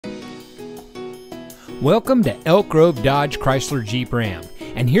Welcome to Elk Grove Dodge Chrysler Jeep Ram,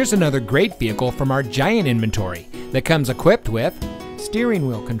 and here's another great vehicle from our giant inventory that comes equipped with steering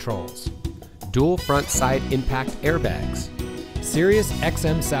wheel controls, dual front side impact airbags, Sirius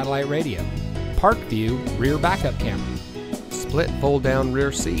XM satellite radio, park view rear backup camera, split fold down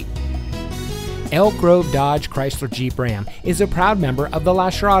rear seat. Elk Grove Dodge Chrysler Jeep Ram is a proud member of the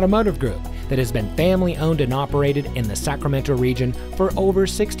Lasher Automotive Group that has been family owned and operated in the Sacramento region for over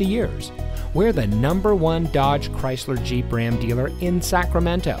 60 years. We're the #1 Dodge Chrysler Jeep Ram dealer in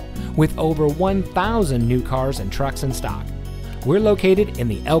Sacramento with over 1,000 new cars and trucks in stock. We're located in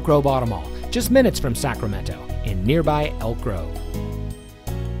the Elk Grove Auto Mall, just minutes from Sacramento in nearby Elk Grove.